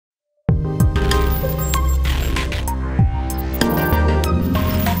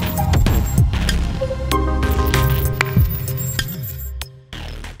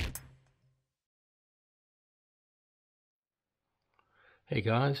Hey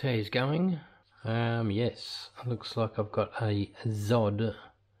guys, how's it going? Yes, looks like I've got a ZOHD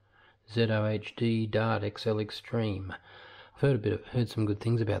Dart XL Extreme. I've heard some good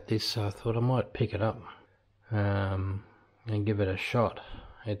things about this, so I thought I might pick it up and give it a shot.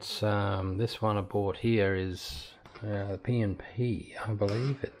 It's this one I bought here is the P&P, I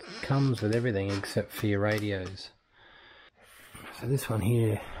believe. It comes with everything except for your radios. So this one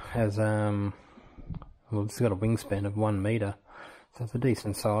here has well, it's got a wingspan of 1 meter. So it's a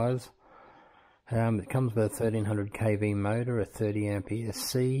decent size. It comes with a 1300 kV motor, a 30 ampere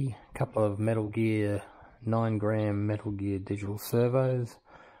C, a couple of Metal Gear 9-gram Metal Gear digital servos,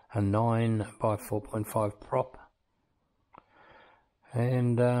 a 9 by 4.5 prop,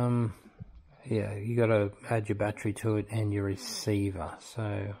 and yeah, you got to add your battery to it and your receiver. So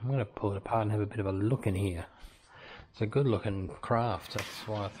I'm going to pull it apart and have a bit of a look in here. It's a good looking craft, that's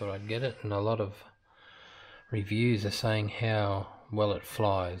why I thought I'd get it, and a lot of reviews are saying how well it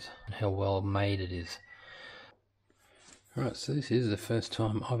flies and how well made it is. Alright, so this is the first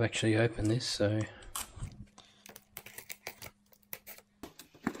time I've actually opened this, so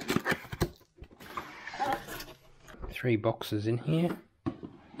three boxes in here.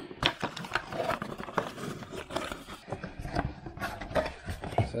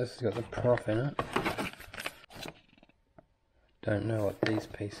 So this has got the prop in it. Don't know what these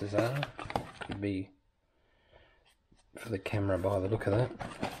pieces are. Could be for the camera by the look of that.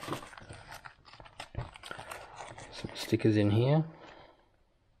 Some stickers in here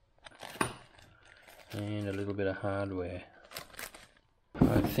and a little bit of hardware.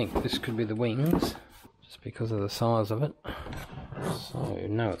 I think this could be the wings just because of the size of it. So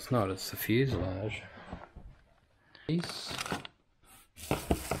no, it's not, it's the fuselage piece.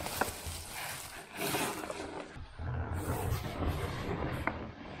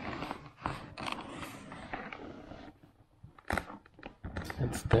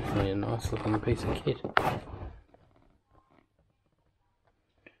 It's definitely a nice looking piece of kit.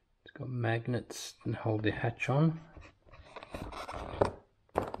 It's got magnets to hold the hatch on.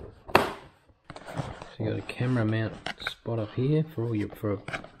 So you got a camera mount spot up here for an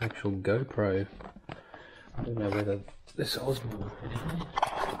actual GoPro. I don't know whether this Osmo will fit in there.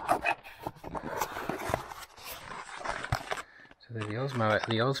 So the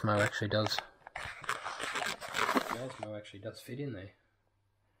Osmo actually does fit in there.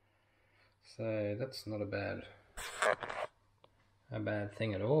 So that's not a bad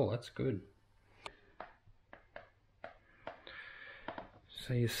thing at all. That's good.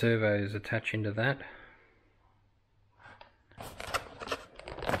 So your servos attach into that.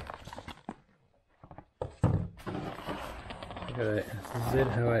 We've got a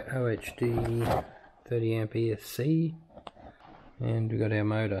ZOHD 30 ampere C, and we've got our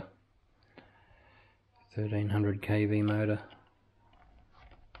motor, 1300 kV motor.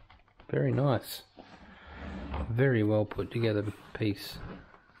 Very nice, very well put together piece.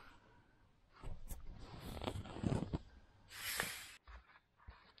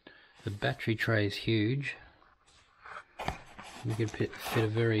 The battery tray is huge. You could fit a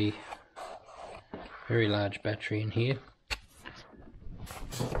very large battery in here.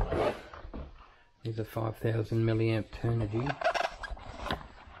 These are 5000 milliamp Turnigy.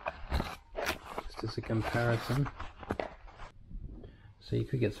 Just as a comparison. So you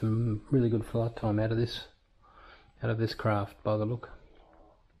could get some really good flight time out of this craft by the look.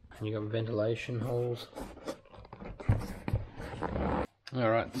 And you got ventilation holes.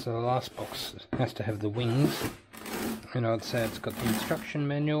 Alright, so the last box has to have the wings. And I'd say it's got the instruction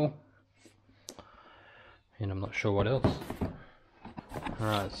manual. And I'm not sure what else.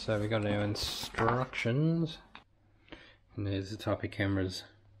 Alright, so we got our instructions. And there's the type of cameras.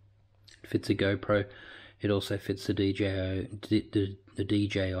 It fits a GoPro. It also fits the DJI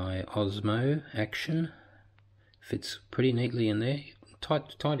Osmo Action. Fits pretty neatly in there.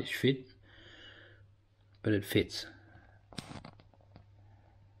 Tightish fit, but it fits.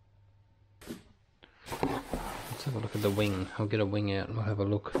 Let's have a look at the wing. I'll get a wing out and we'll have a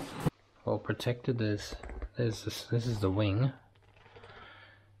look. Well protected. This is the wing.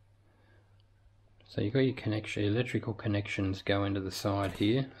 So you've got your connection, electrical connections go into the side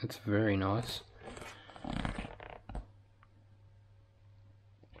here. It's very nice.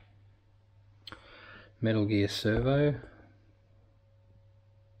 Metal Gear servo.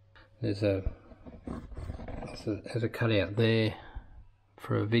 There's a cutout there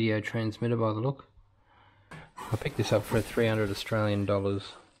for a video transmitter by the look. I picked this up for 300 Australian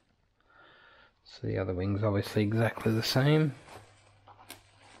dollars. So the other wing's obviously exactly the same.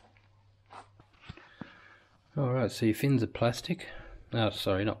 Alright, so your fins are plastic. Oh,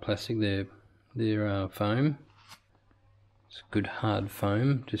 sorry, not plastic, they're foam. It's good hard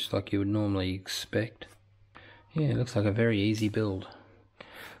foam, just like you would normally expect. Yeah, it looks like a very easy build.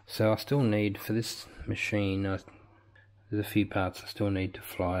 So I still need, for this machine, there's a few parts I still need to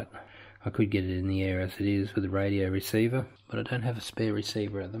fly it. I could get it in the air as it is with a radio receiver, but I don't have a spare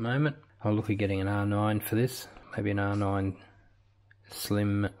receiver at the moment. I'll look at getting an R9 for this, maybe an R9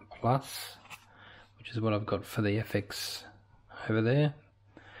 Slim Plus, which is what I've got for the FX over there,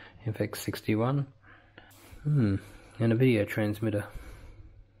 FX61. And a video transmitter.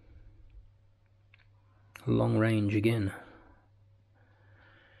 Long range again.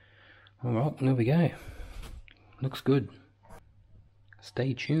 Alright, there we go. Looks good.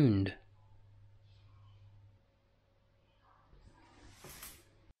 Stay tuned.